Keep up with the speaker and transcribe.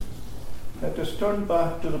Let us turn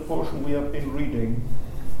back to the portion we have been reading,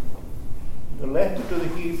 the letter to the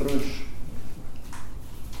Hebrews,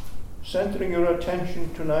 centering your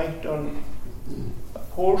attention tonight on a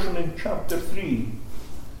portion in chapter 3.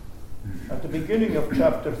 At the beginning of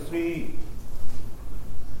chapter 3,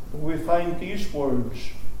 we find these words: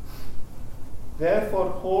 "Therefore,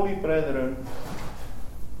 holy brethren,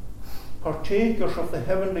 partakers of the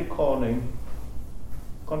heavenly calling,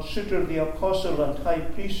 consider the apostle and high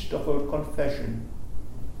priest of our confession,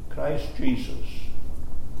 Christ Jesus."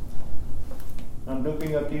 And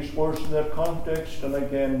looking at these words in their context, and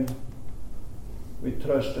again, we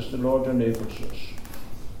trust as the Lord enables us.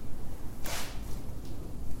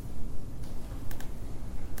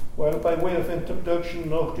 Well, by way of introduction,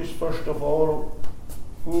 notice first of all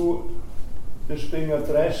who is being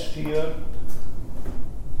addressed here.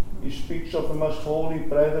 He speaks of them as holy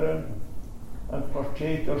brethren and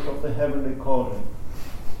partakers of the heavenly calling.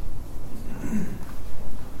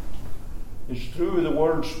 It's true the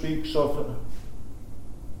word speaks of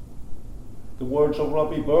the words of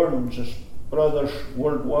Robbie Burns as brothers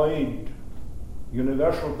worldwide,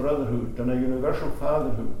 universal brotherhood and a universal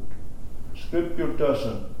fatherhood. Scripture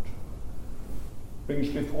doesn't. Brings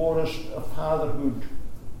before us a fatherhood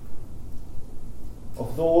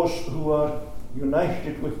of those who are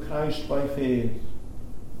united with Christ by faith,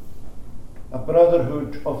 a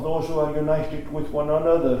brotherhood of those who are united with one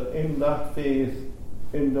another in that faith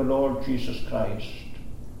in the Lord Jesus Christ.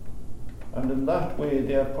 And in that way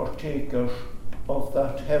they are partakers of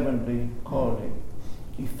that heavenly calling,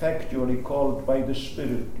 effectually called by the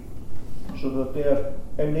Spirit, so that they are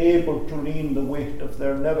enabled to lean the weight of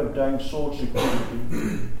their never-dying soul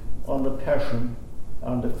security on the passion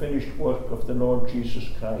and the finished work of the Lord Jesus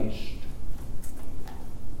Christ.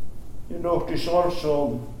 You notice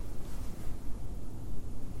also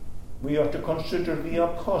we are to consider the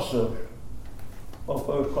apostle of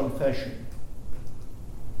our confession.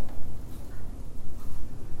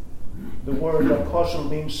 The word apostle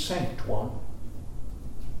means sent one.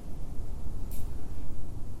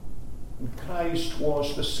 And Christ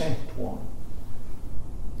was the sent one,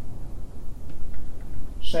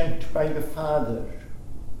 sent by the Father.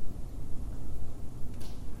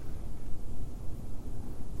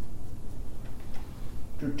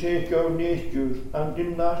 To take our nature, and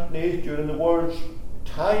in that nature, in the words,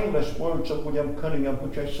 timeless words of William Cunningham,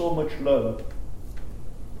 which I so much love,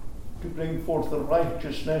 to bring forth the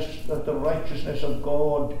righteousness that the righteousness of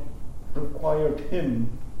God required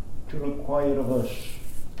him to require of us.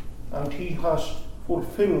 And he has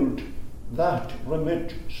fulfilled that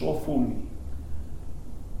remit so fully.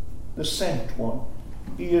 The sent one.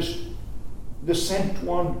 He is the sent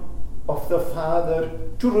one of the Father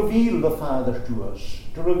to reveal the Father to us,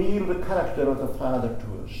 to reveal the character of the Father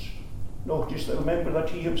to us. Notice, remember that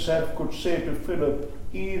he himself could say to Philip,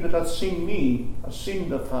 "He that hath seen me hath seen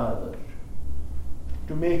the Father."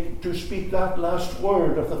 To speak that last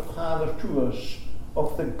word of the Father to us,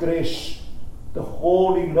 of the grace, the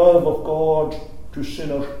holy love of God to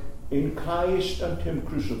sinners in Christ and him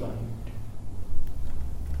crucified.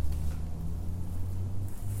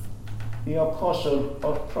 The apostle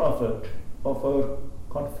or prophet of our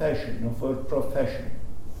confession, of our profession,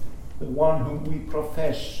 the one whom we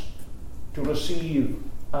profess to receive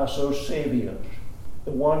as our Saviour,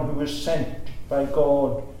 the one who is sent by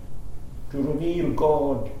God to reveal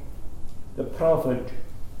God, the prophet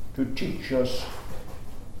to teach us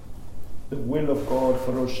the will of God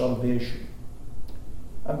for our salvation,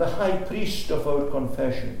 and the high priest of our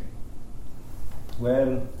confession.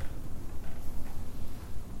 Well,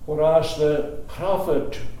 whereas the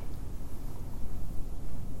prophet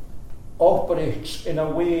operates in a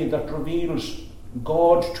way that reveals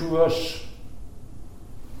God to us,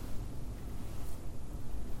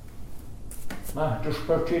 matters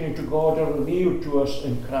pertaining to God are revealed to us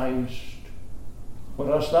in Christ.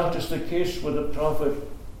 Whereas that is the case with the prophet,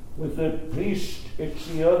 with the priest, it's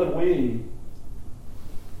the other way.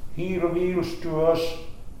 He reveals to us,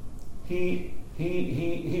 he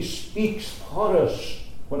speaks for us.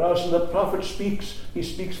 Whereas when the prophet speaks, he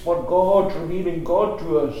speaks for God, revealing God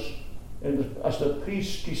to us. And as the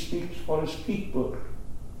priest, he speaks for his people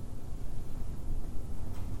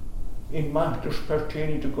in matters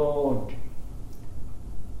pertaining to God.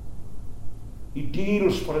 He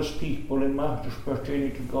deals for his people in matters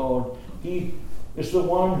pertaining to God. He is the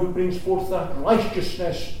one who brings forth that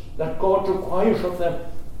righteousness that God requires of them,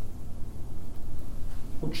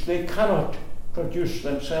 which they cannot produce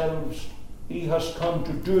themselves. He has come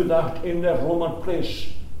to do that in their Roman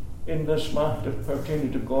place in this matter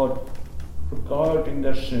pertaining to God regarding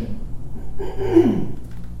their sin.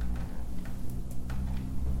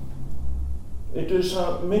 It is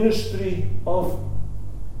a ministry of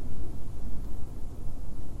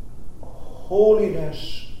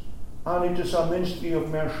holiness, and it is a ministry of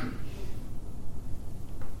mercy.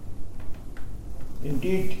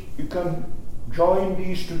 Indeed, you can join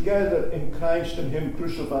these together in Christ and Him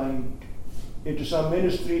crucified. It is a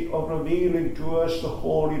ministry of revealing to us the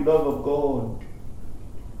holy love of God.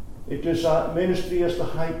 It is a ministry as the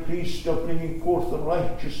high priest of bringing forth the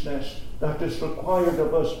righteousness that is required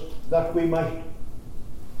of us, that we might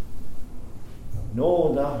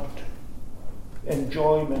know that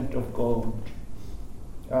enjoyment of God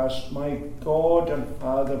as my God and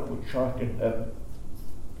Father which art in heaven.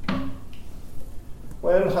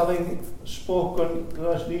 Well, having spoken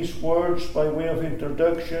these words by way of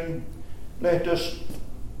introduction, let us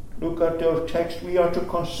look at our text. We are to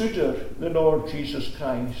consider the Lord Jesus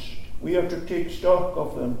Christ. We are to take stock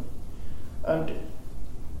of Him. And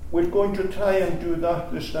we're going to try and do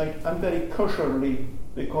that this night, and very cursorily,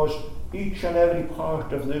 because each and every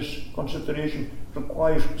part of this consideration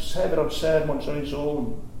requires several sermons on its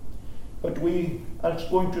own. But we are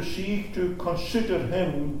going to seek to consider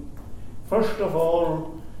Him, first of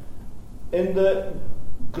all, in the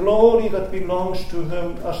glory that belongs to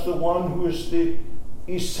Him as the one who is the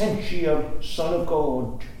essential Son of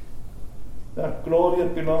God. That glory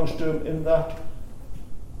that belongs to Him in that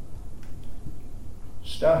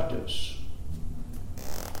status.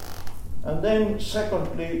 And then,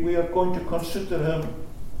 secondly, we are going to consider Him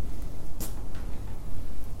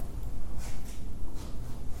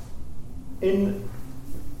in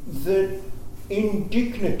the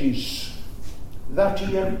indignities that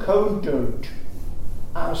He encountered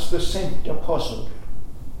as the sent apostle.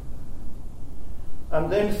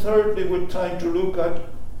 And then thirdly, we're trying to look at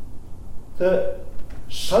the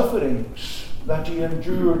sufferings that He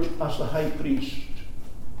endured as the high priest.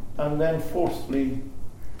 And then fourthly,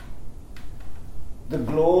 the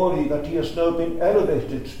glory that He has now been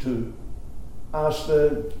elevated to as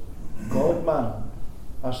the God-man,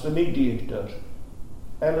 as the mediator,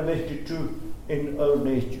 elevated to in our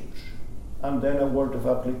natures. And then a word of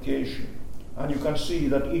application. And you can see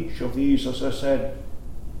that each of these, as I said,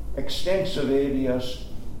 extensive areas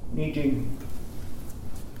needing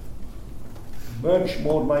much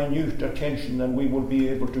more minute attention than we will be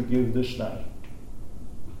able to give this night.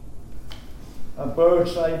 A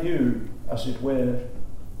bird's eye view, as it were,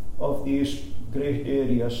 of these great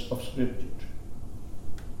areas of Scripture.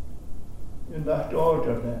 In that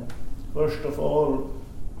order then, first of all,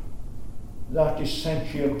 that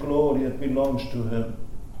essential glory that belongs to Him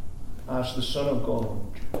as the Son of God.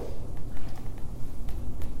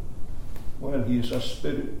 Well, He is a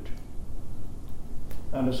spirit,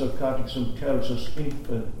 and as our catechism tells us,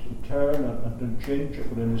 infinite, eternal, and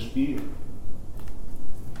unchangeable in His being.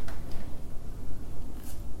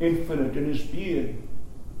 Infinite in His being.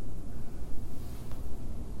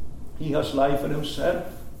 He has life in Himself,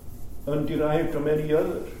 underived from any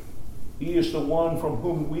other. He is the one from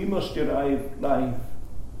whom we must derive life.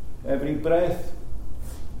 Every breath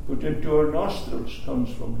put into our nostrils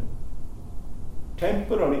comes from Him,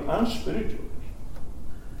 temporally and spiritually.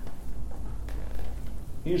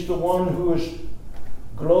 He is the one who is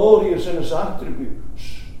glorious in His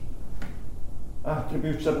attributes,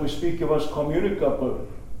 attributes that we speak of as communicable: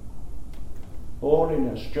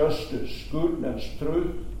 holiness, justice, goodness,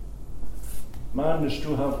 truth. Man is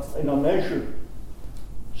to have, in a measure,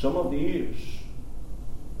 some of these,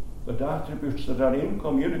 but attributes that are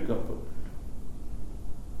incommunicable.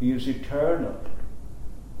 He is eternal.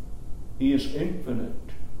 He is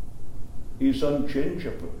infinite. He is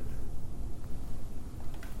unchangeable.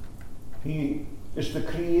 He is the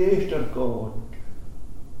Creator God.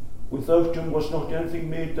 Without Him was not anything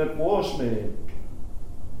made that was made.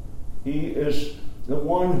 He is the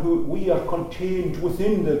one who we are contained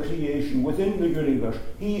within the creation, within the universe.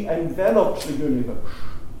 He envelops the universe.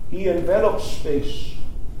 He envelops space.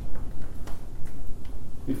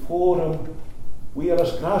 Before Him, we are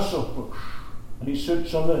as grasshoppers, and He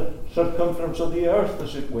sits on the circumference of the earth,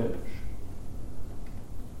 as it were.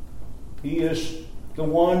 He is the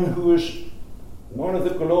one who is one of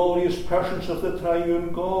the glorious persons of the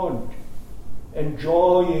triune God,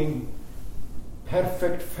 enjoying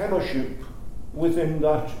perfect fellowship within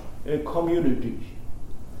that community.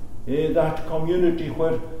 That community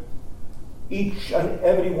where each and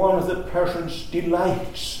every one of the persons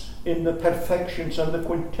delights in the perfections and the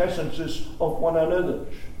quintessences of one another.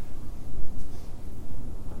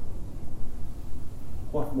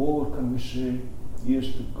 What more can we say? He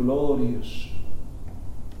is the glorious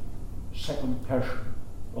second person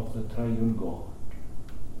of the triune God.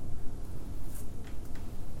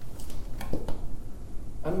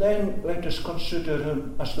 And then let us consider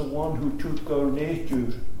him as the one who took our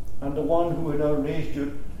nature, and the one who in our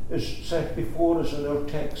nature is set before us in our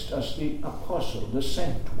text as the apostle, the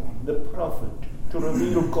sent one, the prophet, to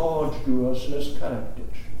reveal God to us in his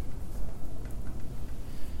characters.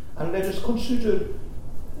 And let us consider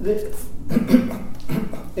the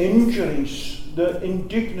injuries, the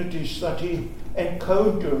indignities that he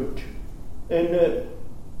encountered in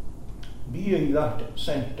being that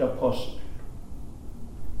sent apostle.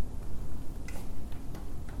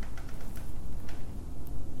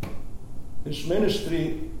 His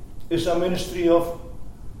ministry is a ministry of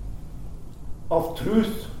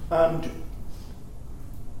truth and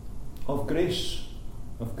of grace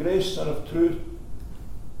and of truth.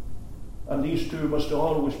 And these two must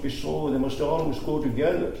always be so, they must always go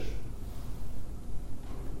together.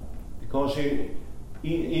 Because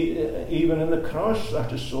even in the cross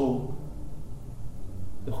that is so.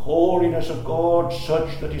 The holiness of God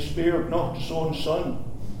such that he spared not his own Son.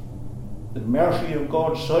 The mercy of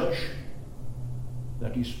God such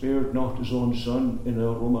that he spared not his own Son in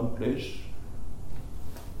our Roman place.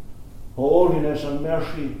 Holiness and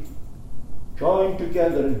mercy joined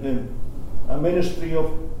together in him, a ministry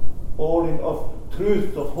of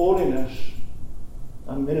truth, of holiness,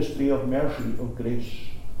 and ministry of mercy, of grace.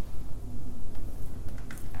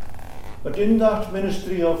 But in that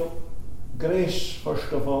ministry of grace,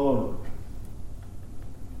 first of all,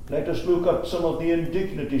 let us look at some of the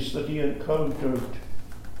indignities that he encountered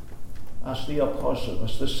as the apostle,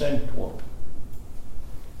 as the sent one.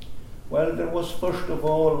 Well, there was first of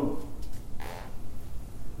all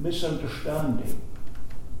misunderstanding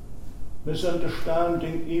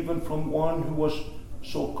even from one who was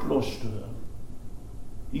so close to him,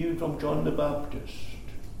 even from John the Baptist.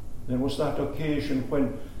 There was that occasion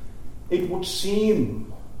when it would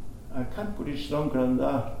seem, I can't put it stronger than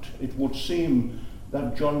that, it would seem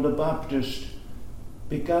that John the Baptist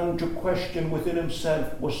began to question within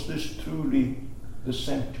himself, was this truly the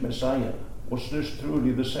sent Messiah? Was this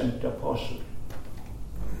truly the sent apostle?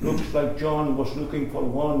 Looks like John was looking for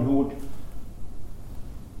one who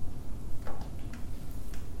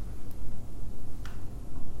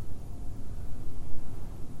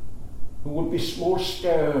would be more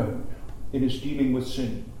stern in his dealing with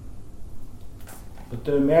sin. But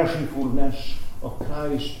the mercifulness of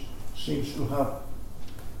Christ seems to have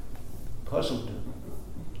puzzled him.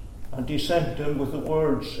 And he sent him with the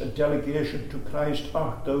words, a delegation to Christ,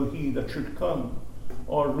 art thou he that should come,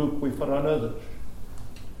 or look we for another?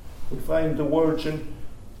 We find the words in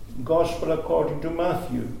Gospel according to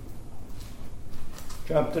Matthew,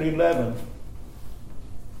 chapter 11.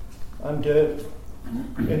 And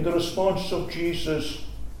in the response of Jesus,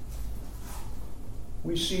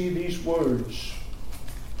 we see these words.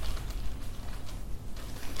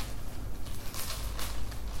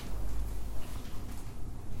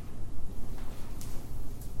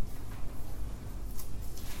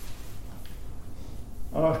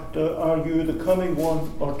 Are you the coming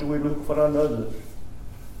one, or do we look for another?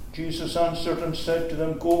 Jesus answered and said to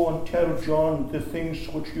them, go and tell John the things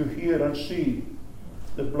which you hear and see.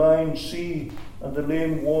 The blind see, and the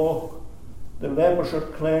lame walk. The lepers are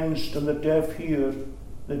cleansed, and the deaf hear.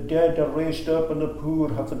 The dead are raised up, and the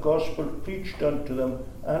poor have the gospel preached unto them.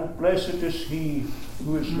 And blessed is he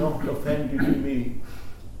who is not offended in me.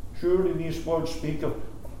 Surely these words speak of,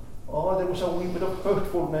 there was a wee bit of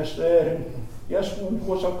hurtfulness there. And yes, one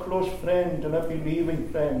was a close friend and a believing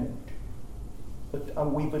friend. But a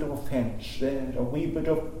wee bit of offence there, a wee bit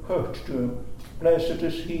of hurt to him. Blessed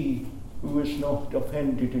is he who is not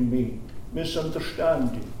offended in me.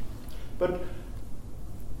 Misunderstanding. But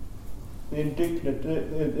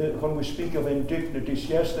when we speak of indignities,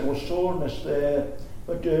 yes, there was soreness there,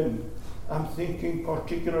 but I'm thinking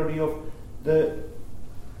particularly of the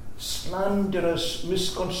slanderous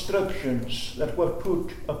misconstructions that were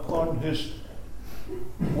put upon his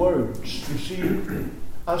words. You see,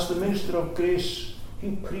 as the minister of grace,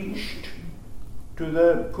 he preached to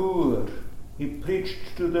the poor, he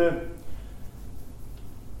preached to the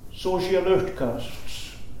social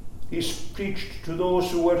outcasts, he preached to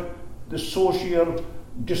those who were the social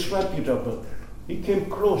disreputable. He came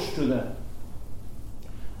close to them.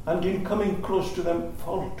 And in coming close to them,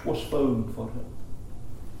 fault was found for him.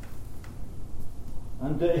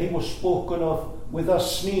 And he was spoken of with a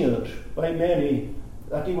sneer by many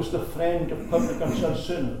that he was the friend of publicans and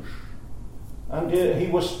sinners. And he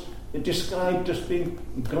was described as being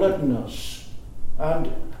gluttonous and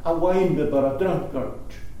a winebibber, a drunkard.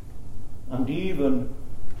 And even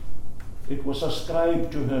it was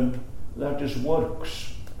ascribed to him that his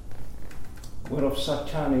works were of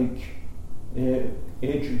satanic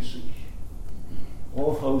agency.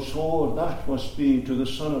 Oh, how sore that must be to the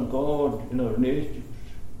Son of God in our natures,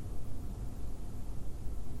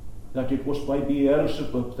 that it was by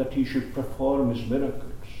Beelzebub that he should perform his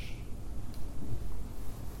miracles.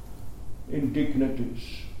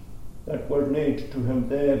 Indignities that were made to him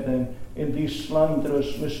there then in these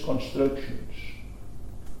slanderous misconstructions.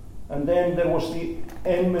 And then there was the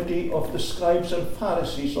enmity of the scribes and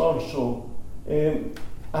Pharisees also,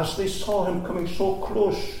 as they saw him coming so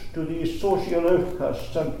close to these social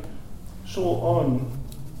outcasts and so on,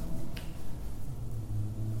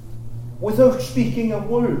 without speaking a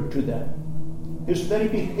word to them. His very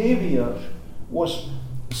behavior was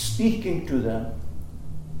speaking to them.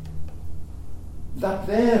 That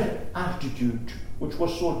their attitude, which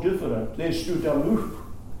was so different, they stood aloof.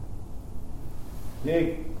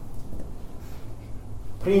 They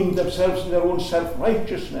preened themselves in their own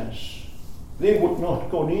self-righteousness. They would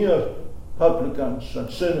not go near publicans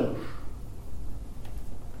and sinners.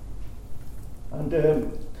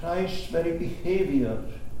 And Christ's very behavior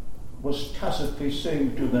was tacitly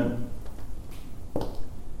saying to them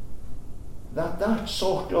that that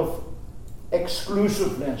sort of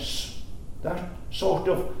exclusiveness, that sort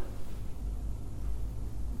of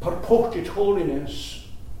purported holiness,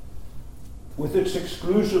 with its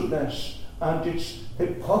exclusiveness and its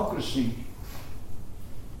hypocrisy,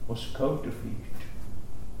 was counterfeit,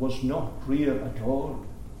 was not real at all.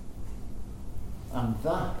 And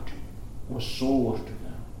that was sore to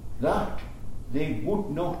them. That they would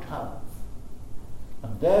not have.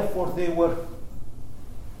 And therefore they were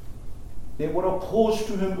opposed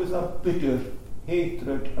to him with a bitter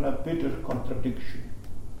hatred and a bitter contradiction.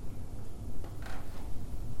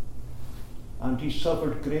 And he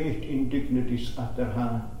suffered great indignities at their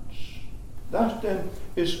hands. That then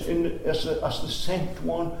is as the sent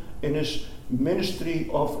one in his ministry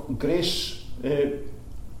of grace to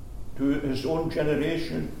his own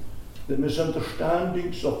generation, the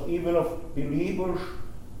misunderstandings of even of believers,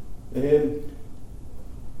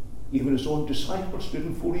 even his own disciples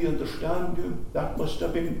didn't fully understand him. That must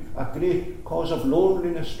have been a great cause of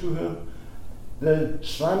loneliness to him. The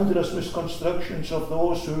slanderous misconstructions of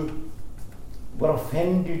those who were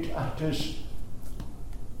offended at his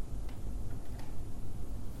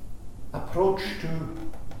approach to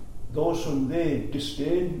those whom they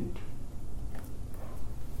disdained,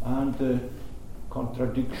 and the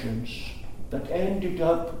contradictions that ended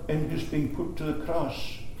up in his being put to the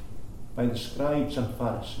cross by the scribes and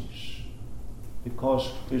Pharisees,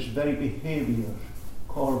 because his very behavior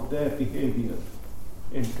called their behavior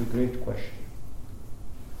into great question.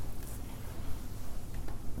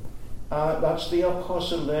 That's the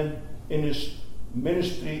apostle then in his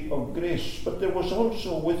ministry of grace, but there was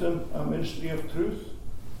also with him a ministry of truth.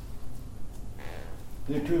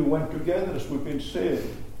 The two went together, as we've been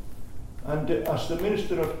saying. And as the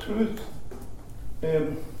minister of truth,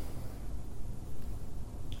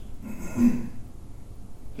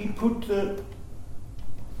 he put the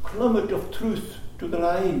plummet of truth to the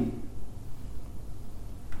line.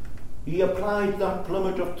 He applied that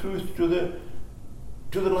plummet of truth to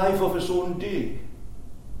the life of his own day.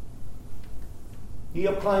 He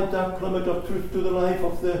applied that plummet of truth to the life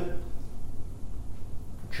of the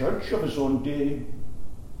church of his own day,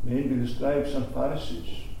 mainly the scribes and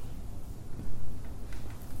Pharisees.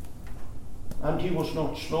 And he was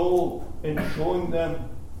not slow in showing them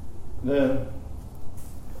that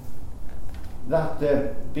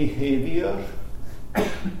their behavior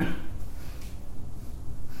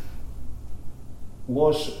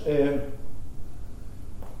was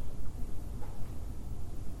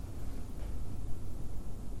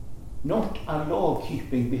not a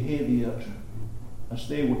law-keeping behavior as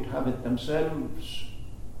they would have it themselves,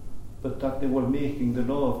 but that they were making the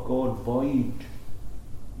law of God void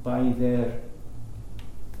by their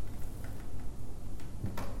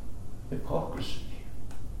hypocrisy,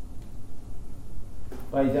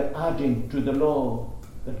 by their adding to the law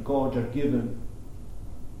that God had given,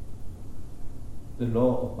 the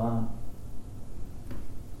law of man.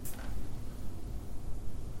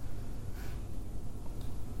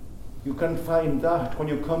 You can find that when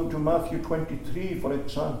you come to Matthew 23, for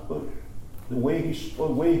example, the way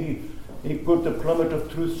he put the plummet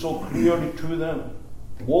of truth so clearly to them.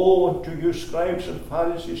 Woe unto you, scribes and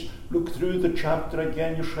Pharisees. Look through the chapter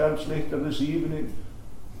again yourselves later this evening.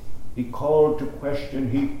 He called to question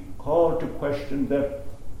their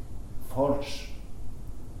false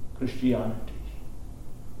Christianity.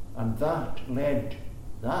 And that led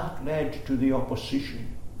to the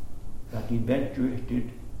opposition that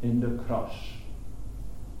eventuated in the cross.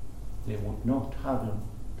 They would not have him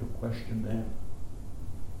to question them.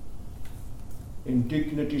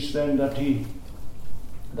 Indignities then that he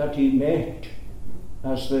that he met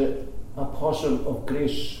as the apostle of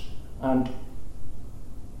grace, and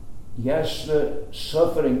yes, the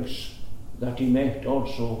sufferings that he met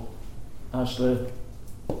also as the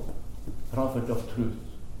prophet of truth.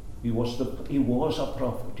 He was a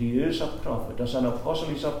prophet. He is a prophet. As an apostle,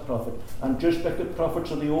 he's a prophet. And just like the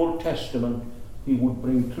prophets of the Old Testament, he would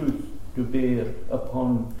bring truth to bear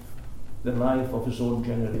upon the life of his own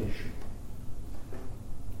generation.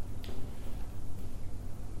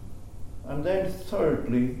 And then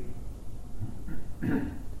thirdly,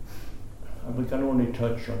 and we can only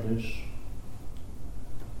touch on this,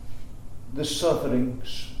 the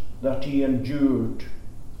sufferings that he endured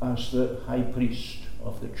as the high priest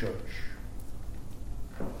of the church.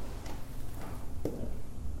 I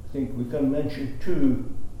think we can mention two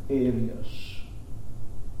areas.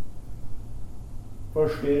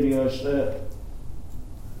 First area is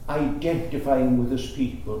identifying with his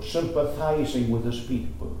people, sympathizing with his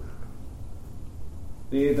people.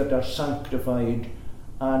 They that are sanctified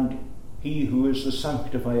and he who is the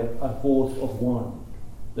sanctifier are both of one.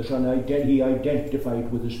 There's he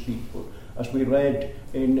identified with his people. As we read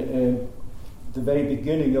in the very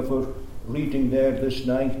beginning of our reading there this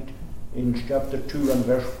night, in chapter 2 and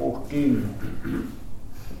verse 14.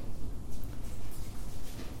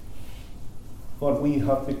 For we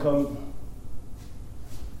have become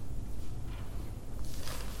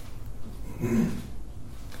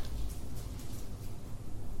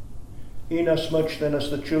inasmuch then as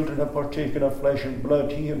the children have partaken of flesh and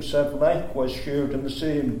blood, he himself likewise shared in the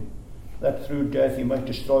same, that through death he might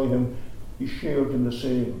destroy him. He shared in the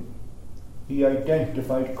same. He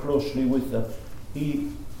identified closely with them.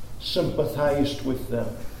 He sympathized with them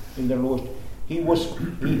in their lowest. He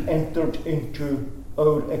entered into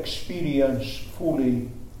our experience fully,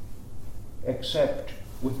 except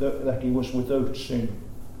that he was without sin.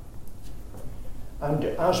 And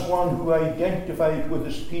as one who identified with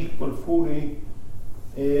his people fully,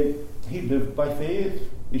 he lived by faith.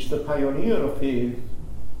 He's the pioneer of faith.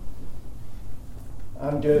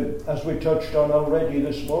 And as we touched on already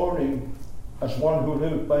this morning, as one who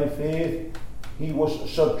lived by faith, he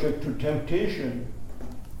was subject to temptation.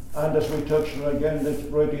 And as we touched on again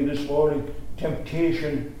already this morning,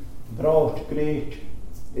 temptation brought great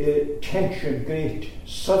tension, great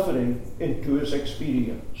suffering into his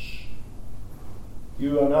experience.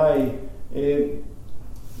 You and I,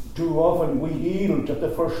 too often we yield at the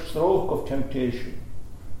first stroke of temptation.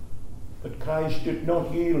 But Christ did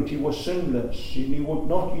not yield. He was sinless, and he would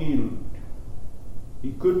not yield.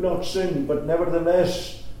 He could not sin, but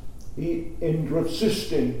nevertheless, in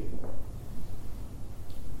resisting,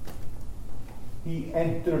 he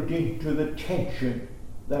entered into the tension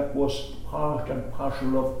that was part and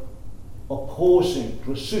parcel of opposing,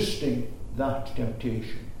 resisting that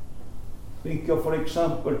temptation. Think of, for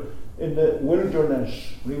example, in the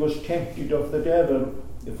wilderness, he was tempted of the devil,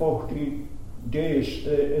 the 40 days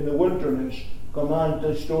in the wilderness, command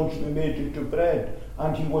the stones to be made into bread,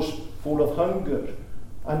 and he was full of hunger.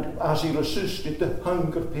 And as he resisted, the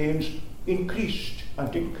hunger pains increased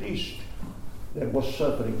and increased. There was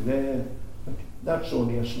suffering there, but that's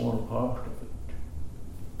only a small part of it.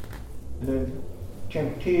 The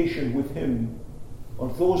temptation with him,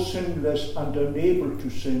 although sinless and unable to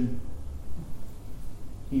sin,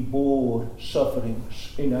 he bore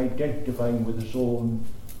sufferings in identifying with his own,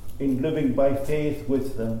 in living by faith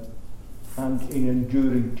with them, and in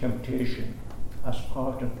enduring temptation as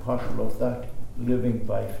part and parcel of that living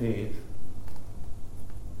by faith.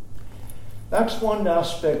 That's one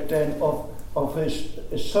aspect then of his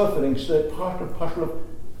sufferings, the part and parcel of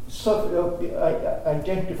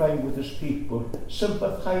identifying with his people,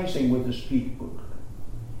 sympathizing with his people.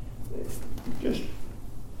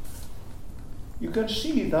 You can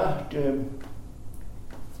see that.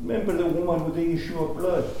 Remember the woman with the issue of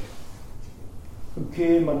blood who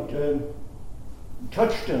came and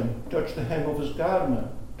touched the hem of his garment.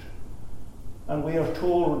 And we are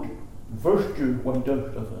told virtue went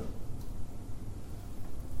out of him.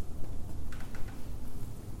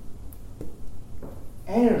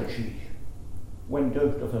 Energy went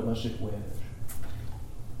out of him, as it were,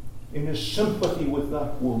 in his sympathy with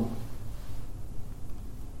that woman.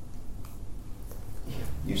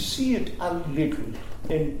 You see it a little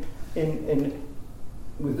in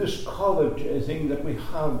with this COVID thing that we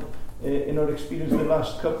have in our experience in the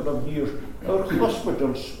last couple of years. Our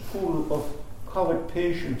hospitals full of COVID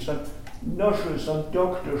patients and nurses and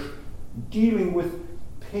doctors dealing with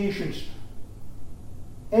patients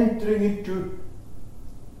entering into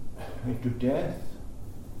death,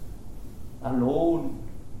 alone,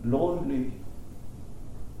 lonely,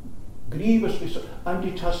 grievously so. And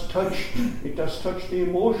it has touched the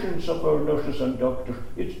emotions of our nurses and doctors.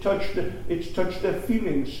 It's touched their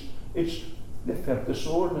feelings. They felt the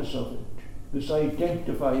soreness of it. This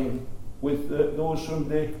identifying with those whom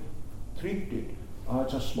they treated.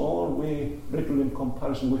 It's a small way, little in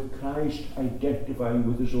comparison with Christ identifying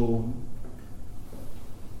with his own.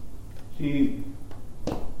 See,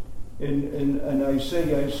 in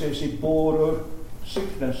Isaiah it says he bore our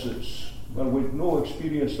sicknesses. Well, with no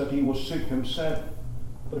experience that he was sick himself,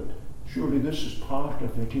 but surely this is part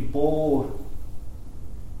of it. He bore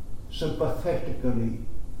sympathetically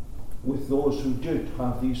with those who did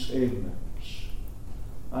have these ailments,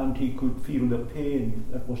 and he could feel the pain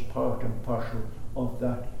that was part and parcel of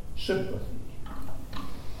that sympathy.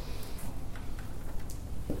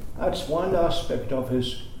 That's one aspect of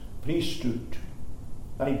his priesthood,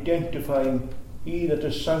 identifying he that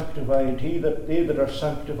is sanctified, they that are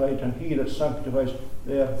sanctified, and he that sanctifies,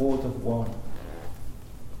 they are both of one.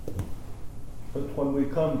 But when we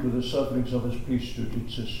come to the sufferings of his priesthood,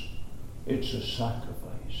 it's a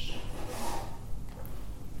sacrifice.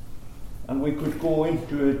 And we could go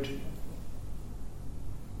into it,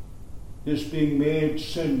 his being made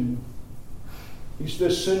sin. He's the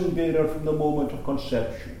sin bearer from the moment of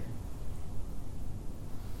conception.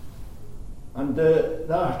 And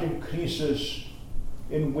that increases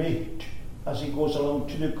in weight as he goes along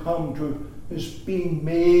till you come to his being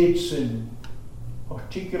made sin,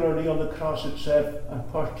 particularly on the cross itself,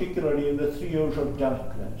 and particularly in the 3 years of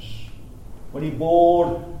darkness, when he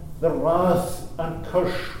bore the wrath and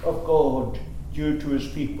curse of God due to his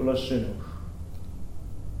people as sinners.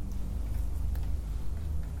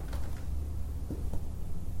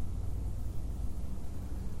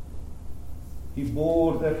 He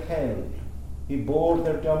bore their hell, he bore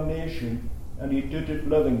their damnation, and he did it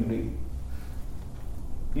lovingly.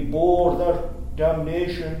 He bore their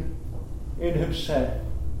damnation in himself.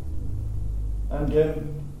 And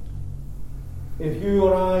if you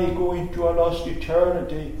or I go into a lost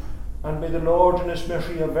eternity, and may the Lord in his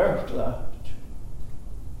mercy avert that,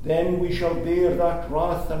 then we shall bear that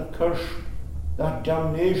wrath and curse, that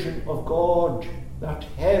damnation of God, that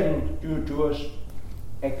hell due to us,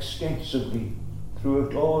 extensively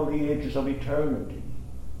throughout all the ages of eternity.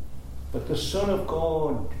 But the Son of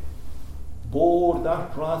God bore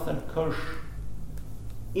that wrath and curse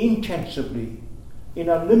intensively in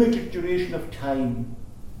a limited duration of time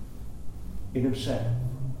in himself.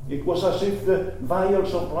 It was as if the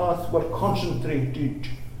vials of wrath were concentrated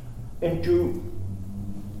into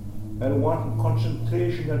one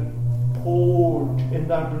concentration and poured in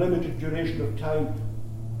that limited duration of time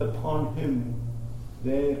upon him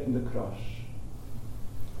there in the cross.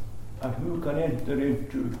 And who can enter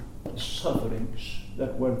into the sufferings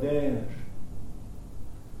that were there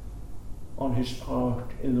on his part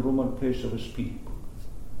in the Roman place of his people?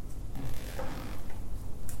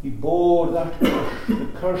 He bore that curse. The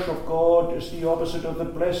curse of God is the opposite of the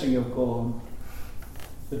blessing of God.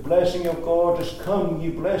 The blessing of God is, "Come, ye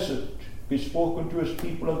blessed," be spoken to his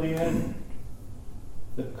people of the end.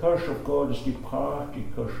 The curse of God is, "Depart, ye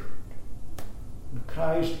cursed." And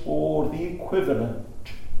Christ bore the equivalent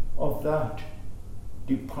of that,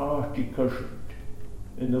 "Depart, ye cursed,"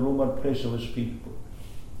 in the Roman place of his people.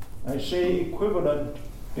 I say equivalent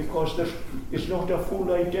because it's not a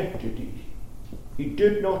full identity. He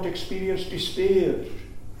did not experience despair,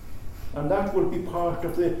 and that will be part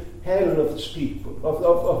of the hell of his people, of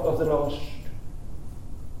the lost.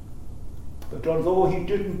 But although he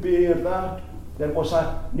didn't bear that, there was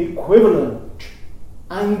an equivalent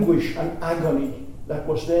anguish and agony that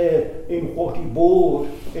was there in what he bore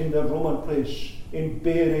in the Roman place, in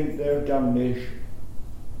bearing their damnation.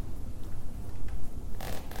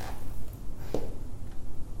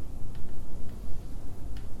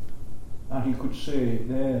 And he could say,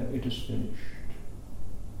 "There, it is finished.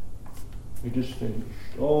 It is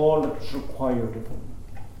finished." All that was required of him.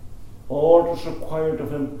 All that was required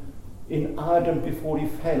of him in Adam before he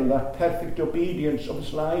fell, that perfect obedience of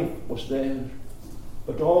his life was there.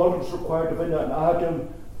 But all that was required of him in Adam,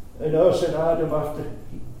 in us in Adam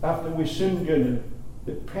after we sinned in him,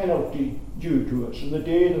 the penalty due to us, and the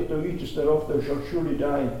day that thou eatest thereof thou shalt surely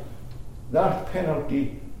die, that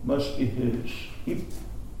penalty must be his. He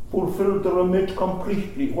fulfilled the remit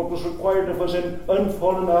completely. What was required of us in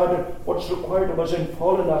unfallen Adam, what's required of us in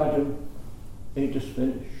fallen Adam, it is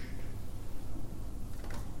finished.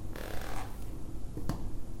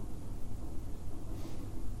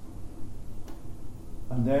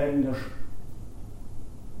 And then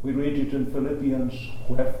we read it in Philippians,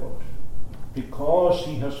 "Wherefore, because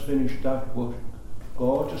he has finished that work,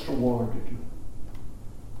 God has rewarded you."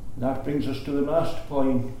 And that brings us to the last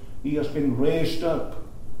point. he has been raised up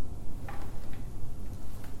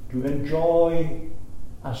to enjoy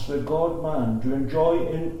as the God-man, to enjoy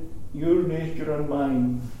in your nature and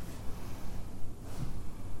mine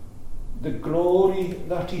the glory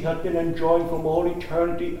that he had been enjoying from all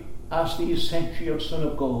eternity as the essential Son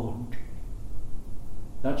of God.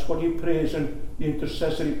 That's what he prays in the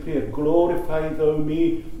intercessory prayer. Glorify thou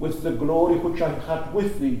me with the glory which I had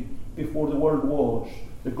with thee before the world was.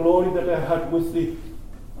 The glory that I had with thee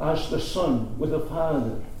as the Son with the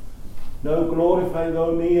Father. Now glorify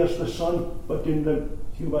thou me as the Son, but in the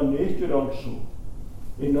human nature also,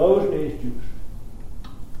 in our nature.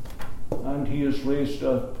 And he is raised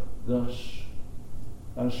up thus,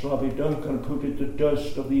 as Rabbi Duncan put it, the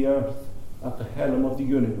dust of the earth at the helm of the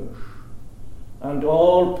universe. And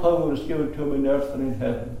all power is given to him in earth and in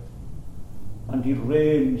heaven. And he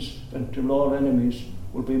reigns until all enemies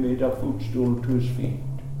will be made a footstool to his feet.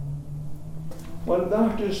 Well,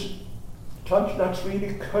 that's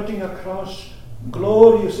really cutting across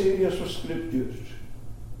glorious areas of Scriptures.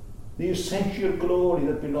 The essential glory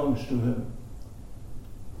that belongs to him.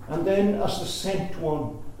 And then as the sent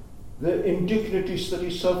one, the indignities that he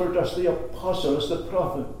suffered as the apostle, as the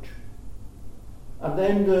prophet. And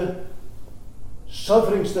then the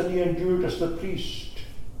sufferings that he endured as the priest.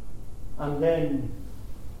 And then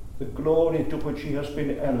the glory to which he has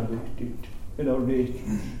been elevated in our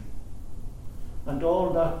natures. And all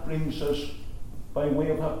that brings us by way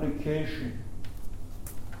of application.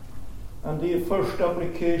 And the first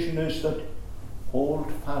application is that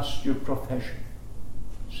hold fast your profession.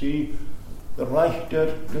 See, the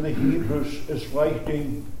writer to the Hebrews is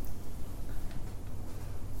writing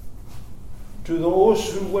to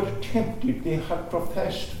those who were tempted. They had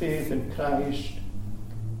professed faith in Christ,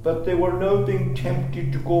 but they were now being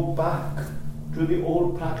tempted to go back to the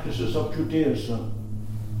old practices of Judaism,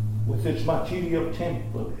 with its material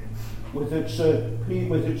temple, with its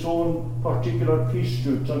own particular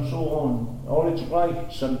priesthoods and so on, all its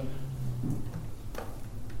rites. And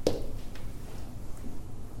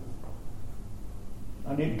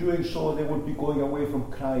in doing so, they would be going away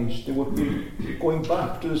from Christ. They would be going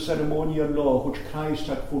back to the ceremonial law which Christ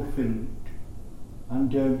had fulfilled.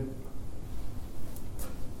 And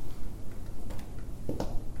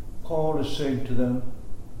Paul is saying to them,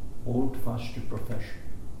 hold fast your profession.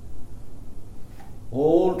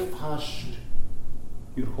 Hold fast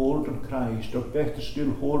your hold on Christ, or better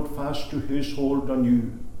still, hold fast to his hold on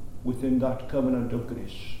you within that covenant of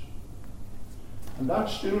grace. And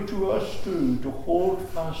that's still to us too, to hold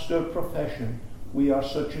fast our profession. We are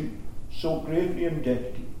so greatly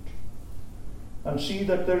indebted. And see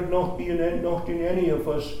that there not in any of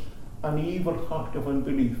us an evil heart of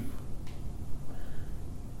unbelief.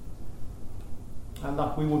 And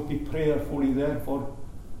that we would be prayerfully therefore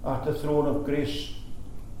at the throne of grace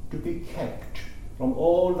to be kept from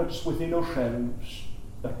all that's within ourselves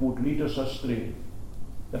that would lead us astray.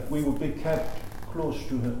 That we would be kept close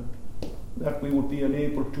to him. That we would be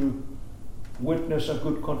enabled to witness a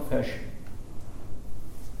good confession.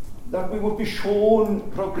 That we would be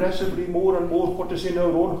shown progressively more and more what is in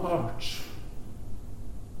our own hearts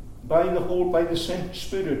by the sent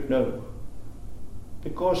Spirit now.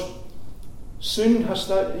 Because sin has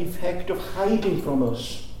that effect of hiding from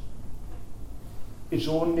us its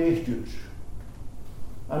own natures.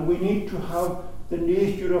 And we need to have the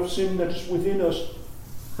nature of sin that is within us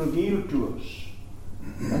revealed to us.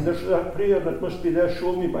 And there's that prayer that must be there,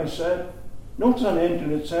 show me myself. Not an end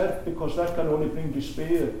in itself, because that can only bring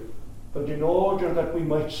despair, but in order that we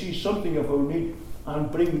might see something of our need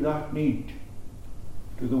and bring that need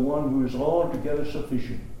to the one who is altogether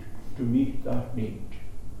sufficient to meet that need.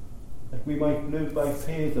 That we might live by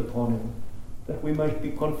faith upon him, that we might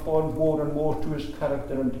be conformed more and more to his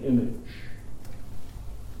character and image.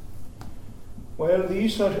 Well,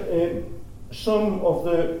 these are some of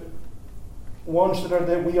the ones that are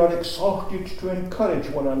there. We are exhorted to encourage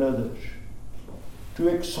one another, to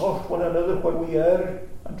exhort one another when we err,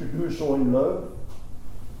 and to do so in love,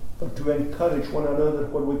 but to encourage one another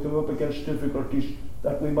when we come up against difficulties,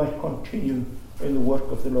 that we might continue in the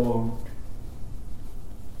work of the Lord.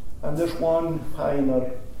 And there's one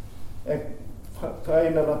final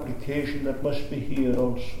application that must be here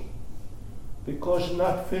also. Because in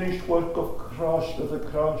that finished work of the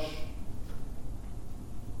cross,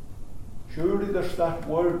 surely there's that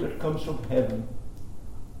word that comes from heaven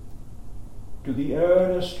to the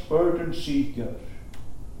earnest burdened seeker,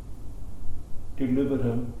 deliver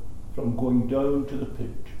him from going down to the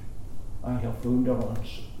pit. I have found a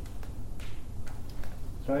ransom.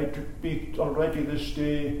 Try to speak already this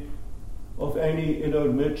day of any in our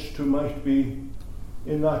midst who might be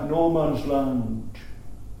in that no man's land,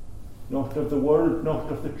 not of the world, not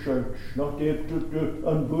of the church, not able to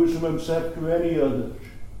unbosom himself to any others,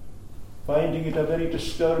 finding it a very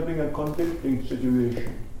disturbing and convicting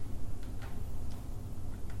situation,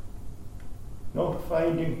 not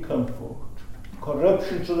finding comfort,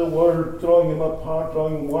 corruptions of the world throwing him apart,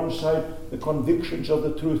 drawing him one side, the convictions of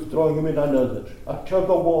the truth throwing him in another, a tug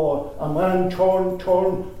of war, a man torn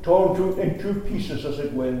in two pieces, as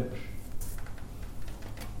it were.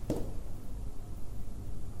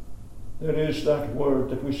 There is that word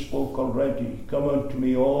that we spoke already, come unto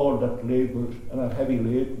me all that labour and are heavy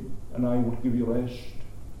laden, and I will give you rest.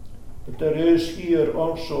 But there is here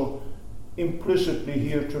also, implicitly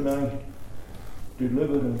here tonight,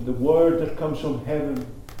 deliverance, the word that comes from heaven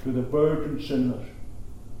to the burdened sinner.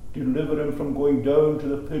 Deliver him from going down to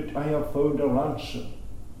the pit. I have found a ransom.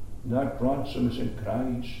 That ransom is in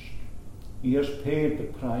Christ. He has paid the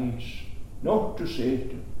price, not to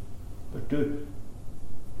Satan, but to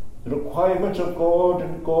the requirements of God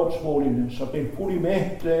and God's holiness have been fully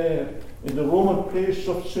met there in the Roman place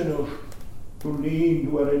of sinners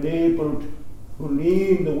who are enabled, who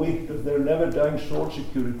lean the weight of their never-dying soul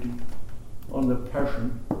security on the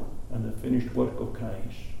passion and the finished work of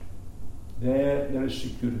Christ. There is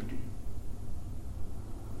security.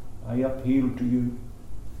 I appeal to you,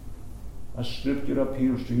 as Scripture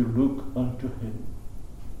appeals to you, look unto him.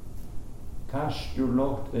 Cast your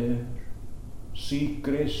lot there. Seek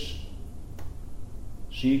grace.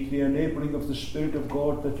 Seek the enabling of the Spirit of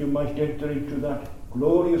God that you might enter into that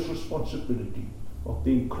glorious responsibility of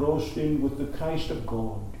being closed in with the Christ of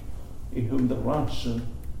God, in whom the ransom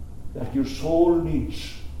that your soul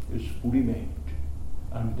needs is fully made,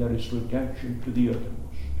 and there is redemption to the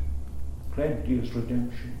uttermost. Plenteous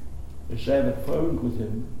redemption is ever found with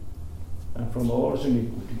him, and from all his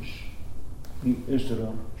iniquities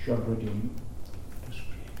Israel shall redeem. Let us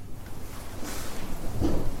pray.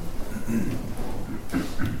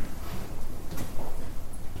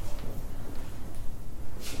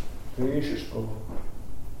 Gracious God,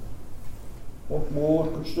 what more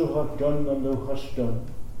couldst thou have done than thou hast done?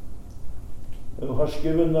 Thou hast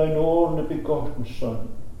given thine only begotten Son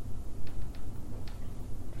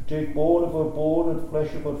to take bone of our bone and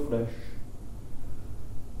flesh of our flesh,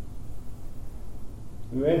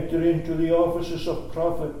 to enter into the offices of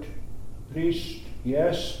prophet, priest,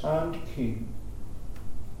 yes, and king,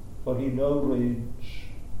 for he now reigns.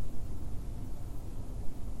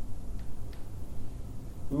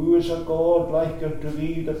 Who is a God like unto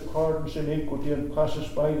thee that pardons iniquity and passes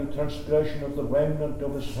by the transgression of the remnant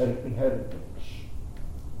of his inheritance?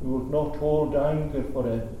 Who will not hold anger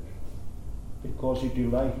forever, because he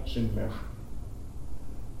delights in mercy.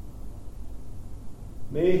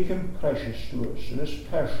 Make him precious to us in his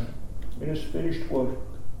passion, in his finished work,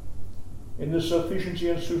 in the sufficiency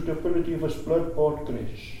and suitability of his blood-bought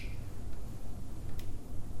grace.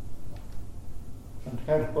 And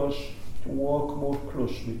help us to walk more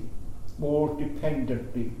closely, more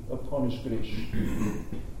dependently upon his grace.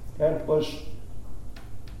 Help us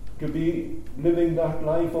to be living that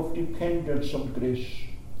life of dependence on grace,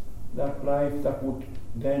 that life that would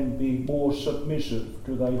then be more submissive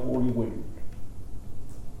to thy holy will.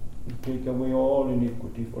 And take away all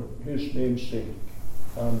iniquity for his name's sake.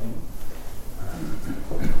 Amen.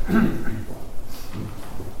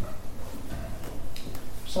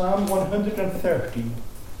 Psalm 130.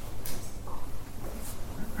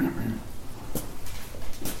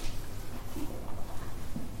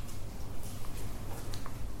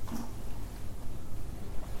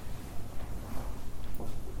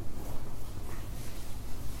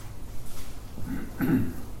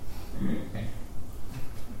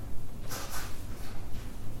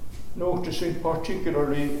 Noticing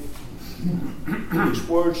particularly these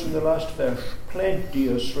words in the last verse,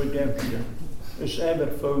 plenteous redemption is ever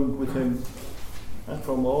found with him, and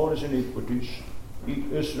from all his iniquities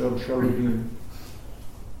Israel shall redeem.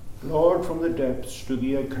 Lord, from the depths to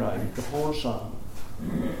thee I cry, the whole psalm.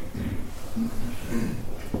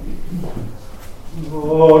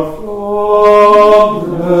 Lord,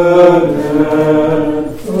 from the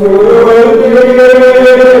depths to thee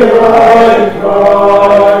I cry,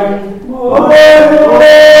 my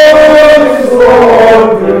voice,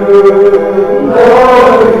 Lord, do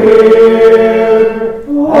not hear,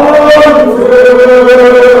 unto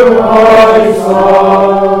my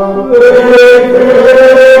salvation's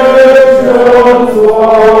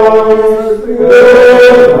voice,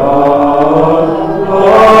 give not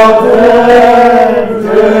attentive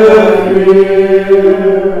ear.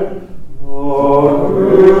 Lord,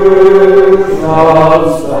 who shall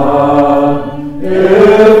stand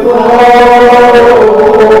if thou,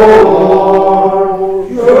 Lord,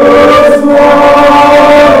 shouldst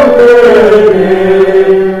not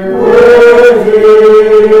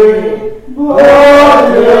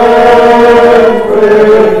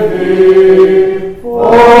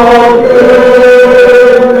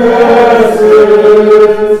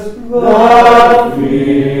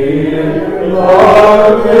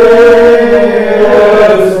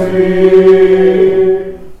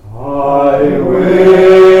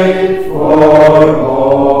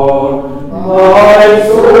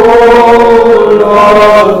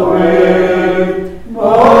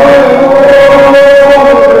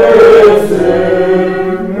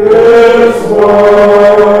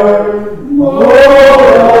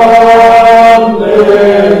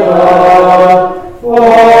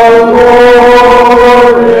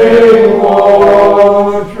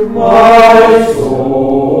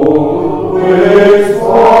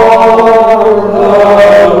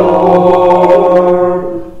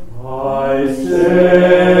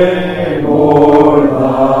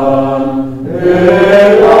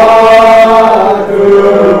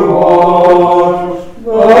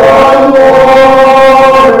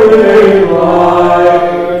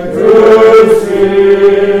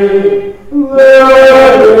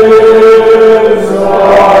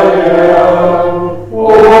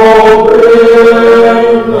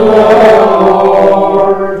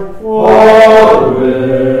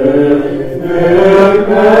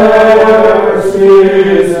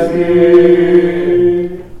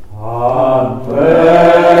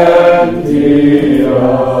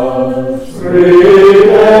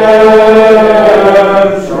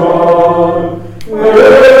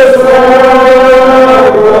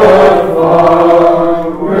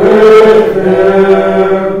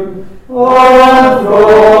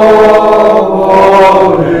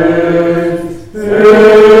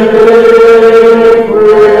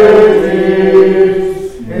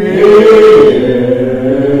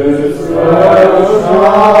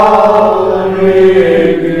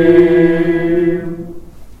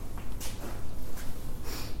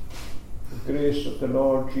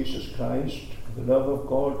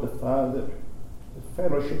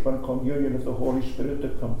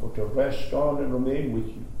To rest on and remain with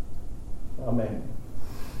you. Amen.